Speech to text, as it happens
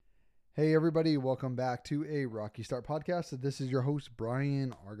Hey everybody, welcome back to a Rocky Start podcast. This is your host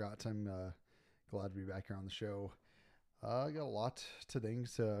Brian Argott. I'm glad to be back here on the show. I got a lot to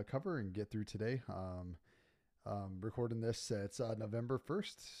things to cover and get through today. Recording this, it's November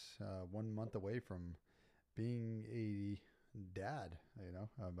 1st, 1 month away from being a dad.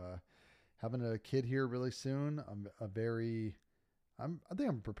 I'm having a kid here really soon. I think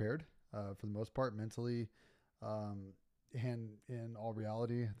I'm prepared for the most part mentally. Um, and in all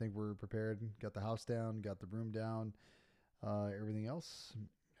reality, I think we're prepared. Got the house down, got the room down, everything else.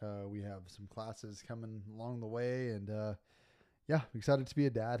 We have some classes coming along the way, and yeah, excited to be a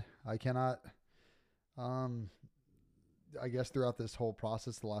dad. I cannot. Um, I guess throughout this whole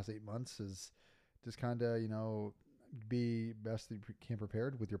process, the last 8 months is just kind of be best that you can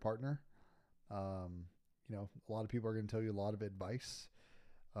prepared with your partner. Um, a lot of people are going to tell you a lot of advice.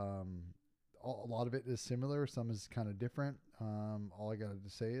 Um, a lot of it is similar. Some is kind of different. All I got to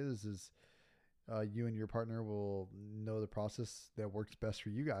say is you and your partner will know the process that works best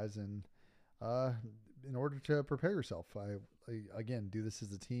for you guys, and uh, in order to prepare yourself, I again do this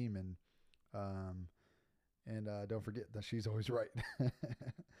as a team, um, and don't forget that she's always right.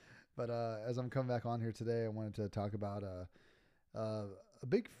 But as I'm coming back on here today, I wanted to talk about uh, a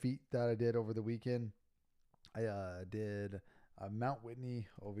big feat that I did over the weekend. I did Mount Whitney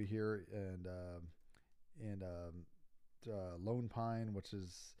over here and Lone Pine, which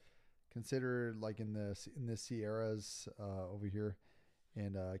is considered like in the Sierras over here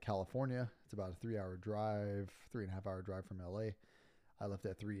in California. It's about a 3 hour drive, 3.5 hour drive from LA. I left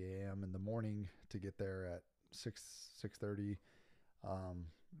at 3 a.m. in the morning to get there at 6:30.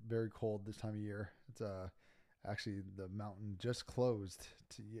 Very cold this time of year. It's actually the mountain just closed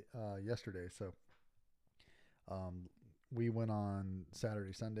yesterday, so um, we went on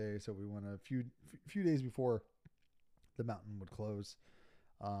Saturday, Sunday, so we went a few days before the mountain would close.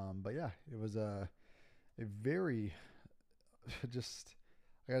 But yeah, it was a very just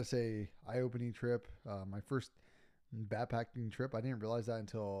I gotta say eye opening trip. My first backpacking trip. I didn't realize that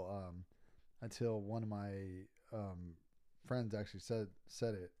until one of my friends actually said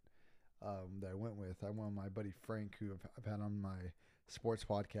it. That I went with. I went with my buddy Frank, who I've had on my sports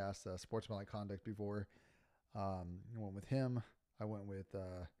podcast, Sportsmanlike Conduct, before. I went with him. I went with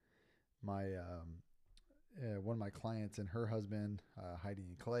my one of my clients and her husband, Heidi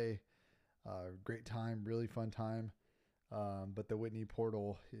and Clay. Great time, really fun time. But the Whitney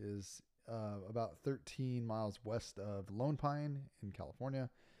Portal is about 13 miles west of Lone Pine in California.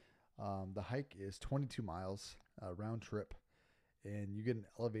 The hike is 22 miles round trip, and you get an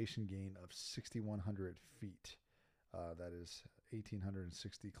elevation gain of 6,100 feet. That is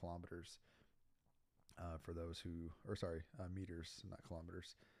 1,860 kilometers for those who, or sorry, meters, not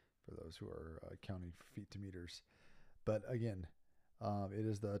kilometers, for those who are counting feet to meters. But again, it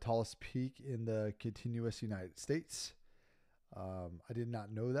is the tallest peak in the continuous United States. I did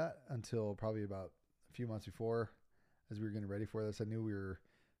not know that until probably about a few months before, as we were getting ready for this. I knew we were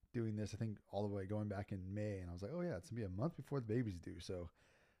doing this, I think, all the way going back in May, and I was like, oh yeah, it's gonna be a month before the baby's due. So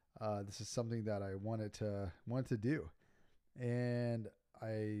this is something that I wanted to do, and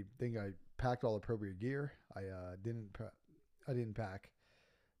I think I packed all appropriate gear. I didn't pack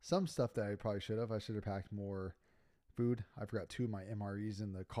some stuff that I probably should have. I should have packed more food. I forgot two of my MREs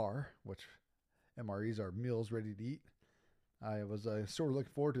in the car, which MREs are meals ready to eat. I was sort of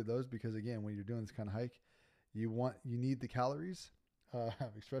looking forward to those because again, when you're doing this kind of hike, you need the calories,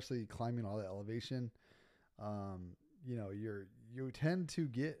 especially climbing all the elevation. You tend to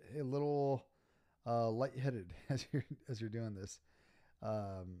get a little lightheaded as you're doing this,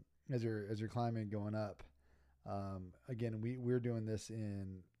 as you're climbing going up. Again, we're doing this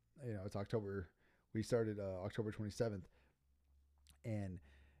in it's October. We started October 27th, and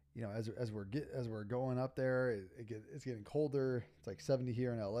as we're going up there, it's getting colder. It's like 70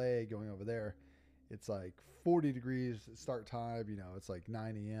 here in LA. Going over there, it's like 40 degrees start time. It's like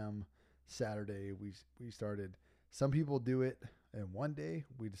 9 a.m. Saturday. We started. Some people do it in one day.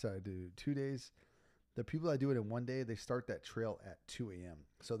 We decided to do 2 days. The people that do it in one day, they start that trail at 2 a.m.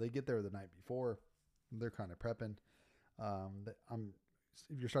 So they get there the night before. They're kind of prepping.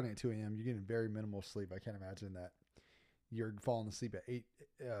 If you're starting at 2 a.m., you're getting very minimal sleep. I can't imagine that you're falling asleep at 8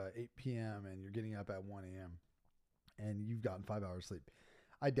 p.m. and you're getting up at 1 a.m. and you've gotten 5 hours sleep.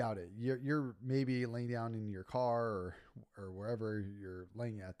 I doubt it. You're maybe laying down in your car or wherever you're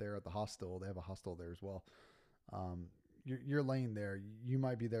laying at there at the hostel. They have a hostel there as well. You're laying there. You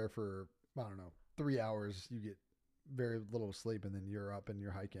might be there for, I don't know, 3 hours. You get very little sleep, and then you're up and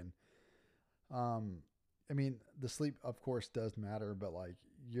you're hiking. Um, I mean, the sleep, of course, does matter, but like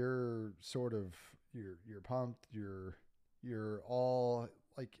you're sort of you're pumped. You're all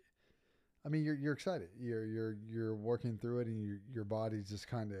like I mean, you're excited. You're working through it, and your body's just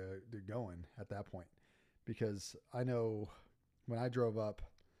kind of going at that point. Because I know when I drove up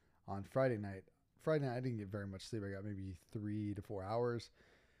on Friday night I didn't get very much sleep. I got maybe 3 to 4 hours.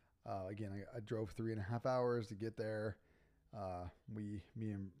 Again, I drove 3.5 hours to get there. Me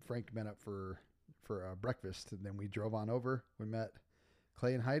and Frank met up for breakfast, and then we drove on over. We met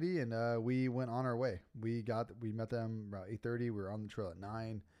Clay and Heidi, and we went on our way. We met them about 8:30. We were on the trail at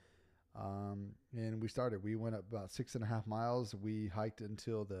 9. And we started. We went up about 6.5 miles. We hiked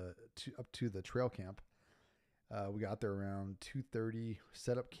until up to the trail camp. We got there around 2:30.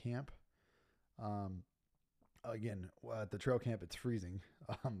 Set up camp. Um, Again, at the trail camp, it's freezing.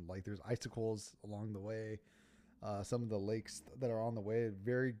 Like there's icicles along the way. Some of the lakes that are on the way,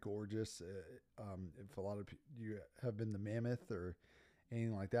 very gorgeous. If a lot of you have been to Mammoth or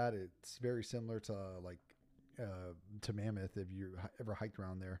anything like that, it's very similar to to Mammoth if you ever hiked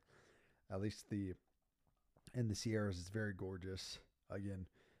around there. At least in the Sierras, it's very gorgeous. Again,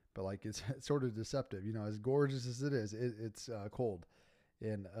 but like it's sort of deceptive. As gorgeous as it is, it's cold.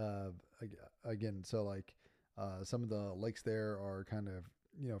 And again, so like some of the lakes there are kind of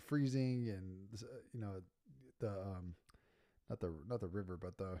freezing, and the not the river,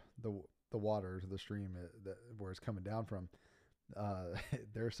 but the water, the stream where it's coming down from.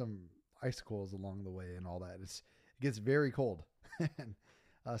 There's some icicles along the way and all that. It gets very cold. And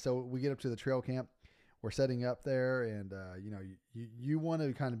so we get up to the trail camp. We're setting up there, and you want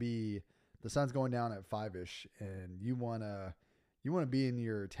to kind of be, the sun's going down at 5ish, and you want to be in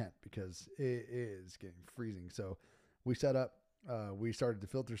your tent because it is getting freezing. So we set up. We started to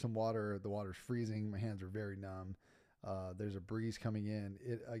filter some water. The water's freezing. My hands are very numb. There's a breeze coming in.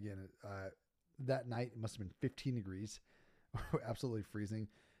 That night it must have been 15 degrees, absolutely freezing.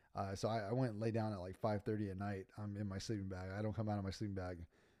 So I went and lay down at like 5:30 at night. I'm in my sleeping bag. I don't come out of my sleeping bag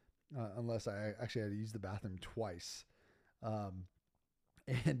unless I actually had to use the bathroom twice.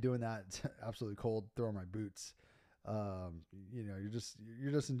 And doing that absolutely cold, throwing my boots. You're just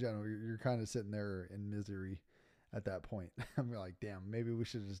in general, you're kind of sitting there in misery at that point. I'm like, damn, maybe we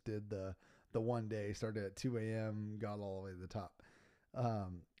should have just did the one day, started at 2 a.m., got all the way to the top.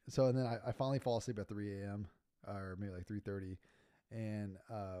 So and then I finally fall asleep at 3 a.m. or maybe like 3:30, and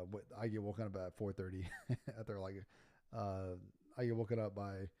I get woken up at 4:30. They're like, I get woken up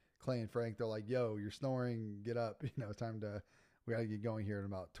by Clay and Frank. They're like, yo, you're snoring, get up. It's time we gotta get going here in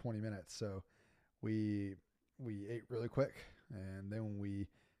about 20 minutes. So we ate really quick, and then we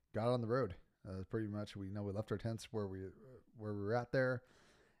got on the road. Pretty much, we left our tents where we were at there,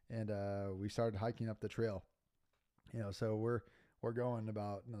 and we started hiking up the trail. So we're going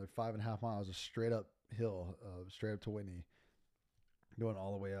about another 5.5 miles of straight up hill, straight up to Whitney, going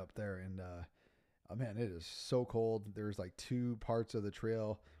all the way up there. And oh man, it is so cold. There's like two parts of the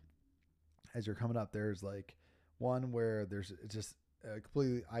trail as you're coming up. There's like one where it's just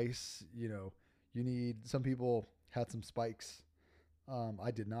completely ice. Some people had some spikes.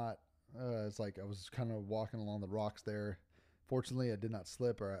 I did not. It's like I was kind of walking along the rocks there. Fortunately, I did not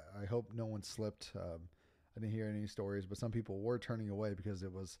slip, or I hope no one slipped. I didn't hear any stories, but some people were turning away because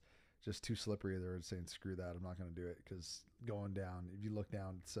it was just too slippery. They were saying, screw that, I'm not going to do it, because going down, if you look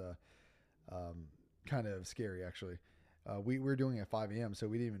down, it's kind of scary, actually. We were doing it at 5 a.m., so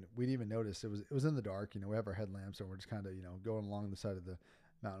we didn't even notice. It was in the dark. We have our headlamps, and we're just kind of going along the side of the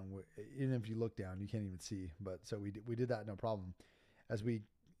mountain. Even if you look down, you can't even see. But so we did that, no problem. As we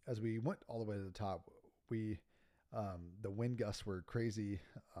went all the way to the top, the wind gusts were crazy.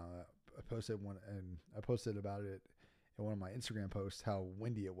 I posted about it in one of my Instagram posts, how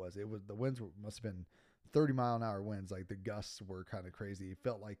windy it was. The winds must have been 30-mile-an-hour winds. Like the gusts were kind of crazy. It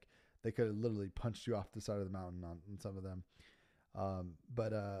felt like they could have literally punched you off the side of the mountain on some of them.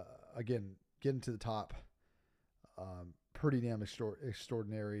 But again, getting to the top, pretty damn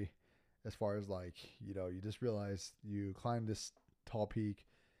extraordinary, as far as like, you just realize you climb this tall peak.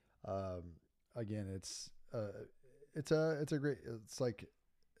 Again, it's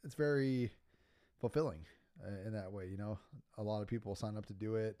very fulfilling in that way. A lot of people sign up to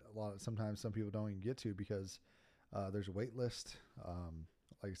do it. Sometimes some people don't even get to because there's a wait list.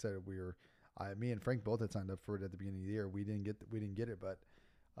 Like I said, me and Frank both had signed up for it at the beginning of the year. We didn't get it, but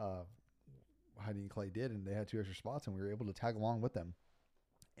Heidi and Clay did, and they had 2 extra spots, and we were able to tag along with them.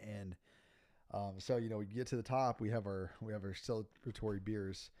 And so we get to the top. We have our celebratory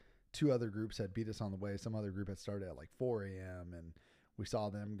beers. 2 other groups had beat us on the way. Some other group had started at like 4 a.m. and we saw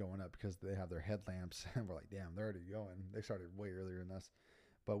them going up because they have their headlamps, and we're like, damn, they're already going. They started way earlier than us,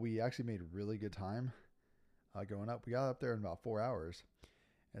 but we actually made really good time going up. We got up there in about 4 hours.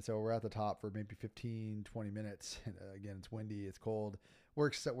 And so we're at the top for maybe 15, 20 minutes. And, again, it's windy, it's cold. We're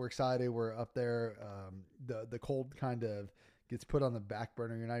excited. We're up there. The cold kind of gets put on the back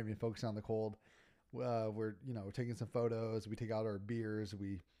burner. You're not even focusing on the cold. We're taking some photos. We take out our beers.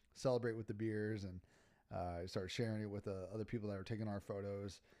 We celebrate with the beers and start sharing it with other people that are taking our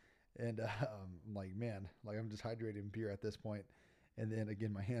photos. And I'm like, man, like I'm just hydrating beer at this point. And then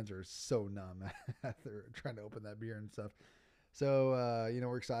again, my hands are so numb after trying to open that beer and stuff. So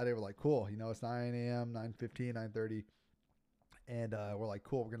we're excited. We're like, cool. It's 9 a.m., 9:15, 9:30, and we're like,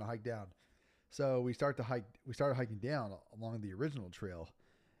 cool. We're gonna hike down. So we start to hike. We started hiking down along the original trail,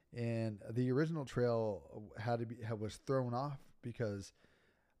 and the original trail was thrown off because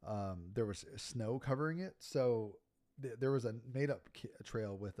there was snow covering it. So there was a made up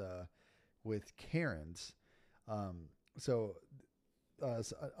trail with cairns. So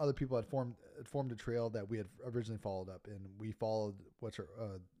other people had formed a trail that we had originally followed up, and we followed which are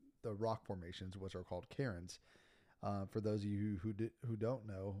the rock formations, which are called cairns. For those of you who don't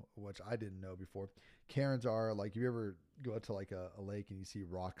know, which I didn't know before, cairns are like, if you ever go to like a lake and you see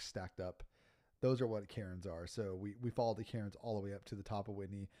rocks stacked up, those are what cairns are. So we followed the cairns all the way up to the top of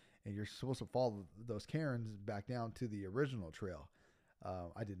Whitney, and you're supposed to follow those cairns back down to the original trail.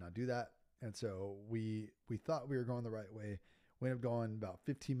 I did not do that, and so we thought we were going the right way. We ended up going about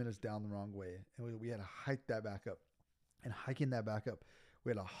 15 minutes down the wrong way, and we had to hike that back up. And hiking that back up,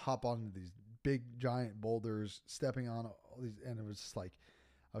 we had to hop onto these big giant boulders, stepping on all these, and it was just like,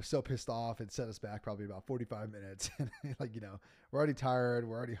 I was so pissed off. It set us back probably about 45 minutes. And like, we're already tired,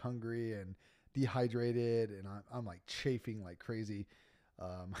 we're already hungry and dehydrated, and I'm like chafing like crazy.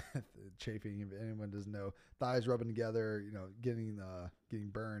 Chafing, if anyone doesn't know, thighs rubbing together, getting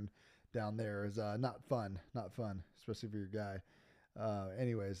burned down there is not fun, especially if you're a guy.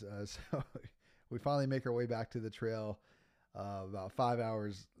 Anyways, so we finally make our way back to the trail. About 5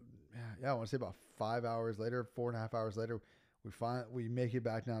 hours, I want to say about 5 hours later, 4.5 hours later, we make it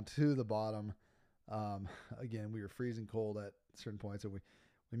back down to the bottom. Again, we were freezing cold at certain points, so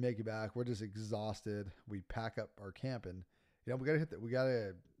we make it back. We're just exhausted. We pack up our camp, and we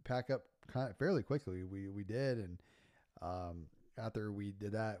gotta pack up kind of fairly quickly. We did, and after we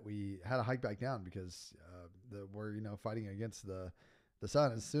did that, we had to hike back down because we're fighting against the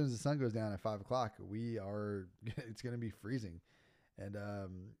sun. As soon as the sun goes down at 5 o'clock, it's going to be freezing. And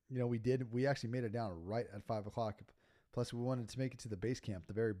we actually made it down right at 5 o'clock. Plus, we wanted to make it to the base camp,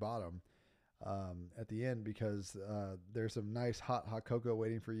 the very bottom, at the end, because there's some nice hot cocoa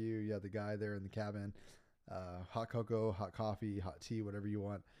waiting for you. You have the guy there in the cabin, hot cocoa, hot coffee, hot tea, whatever you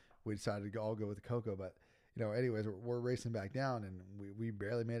want. We decided to all go with the cocoa, but anyways, we're racing back down, and we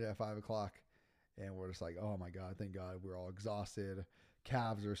barely made it at 5 o'clock, and we're just like, oh my God, thank God. We're all exhausted.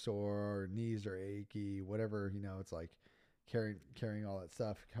 Calves are sore, knees are achy, whatever, it's like carrying all that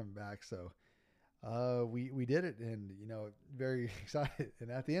stuff coming back. So, we did it, and, very excited.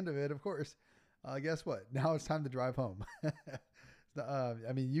 And at the end of it, of course, guess what? Now it's time to drive home.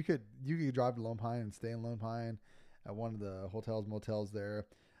 I mean, you could drive to Lone Pine and stay in Lone Pine at one of the motels there.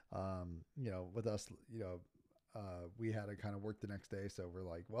 With us, we had to kind of work the next day. So we're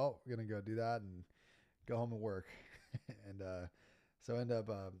like, well, we're going to go do that and go home and work. And, so end up,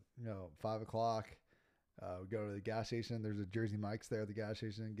 5 o'clock, we go to the gas station. There's a Jersey Mike's there at the gas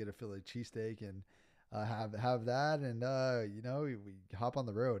station, get a Philly cheesesteak and, have that. And, we hop on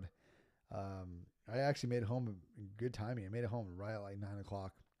the road. I actually made it home in good timing. I made it home right at like 9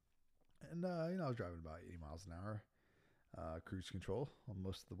 o'clock. And, I was driving about 80 miles an hour. Cruise control on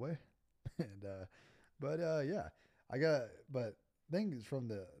most of the way. And yeah, but things from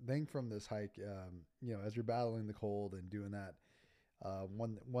this hike, as you're battling the cold and doing that,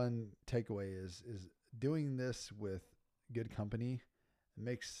 one takeaway is doing this with good company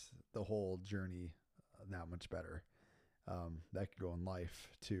makes the whole journey that much better. That could go in life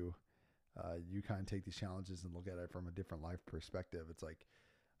too. You kind of take these challenges and look at it from a different life perspective. It's like,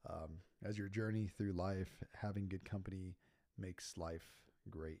 as your journey through life, having good company makes life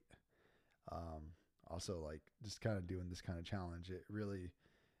great. Also, like, just kind of doing this kind of challenge, it really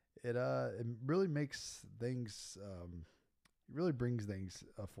makes things, it really brings things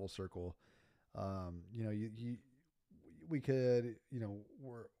a full circle. We could,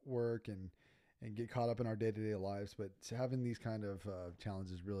 work and get caught up in our day-to-day lives, but having these kind of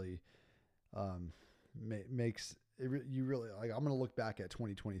challenges really makes it. You really, like, I'm gonna look back at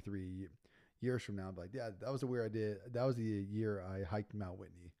 2023 years from now and be like, yeah, that was the year I did. That was the year I hiked Mount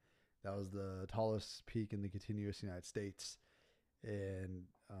Whitney. That was the tallest peak in the continuous United States, and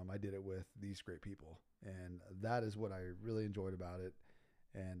I did it with these great people, and that is what I really enjoyed about it.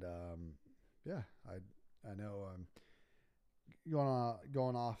 And yeah, I know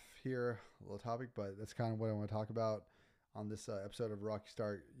going off here a little topic, but that's kind of what I want to talk about on this episode of Rocky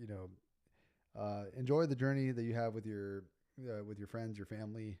Start. Enjoy the journey that you have with your friends, your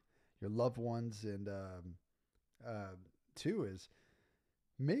family, your loved ones, and uh, two is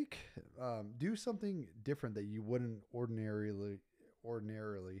make do something different that you wouldn't ordinarily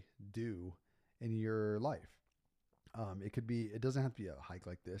do in your life. It doesn't have to be a hike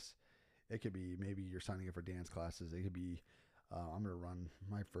like this. It could be maybe you're signing up for dance classes. It could be I'm going to run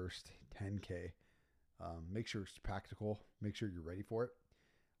my first 10K. Make sure it's practical. Make sure you're ready for it.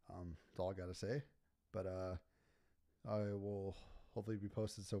 That's all I got to say. But I will hopefully be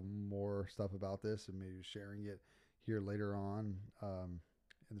posting some more stuff about this and maybe sharing it here later on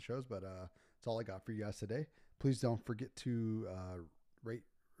in the shows. But that's all I got for you guys today. Please don't forget to rate,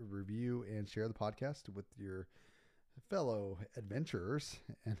 review, and share the podcast with your fellow adventurers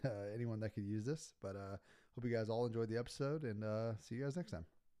and anyone that could use this. But hope you guys all enjoyed the episode, and see you guys next time.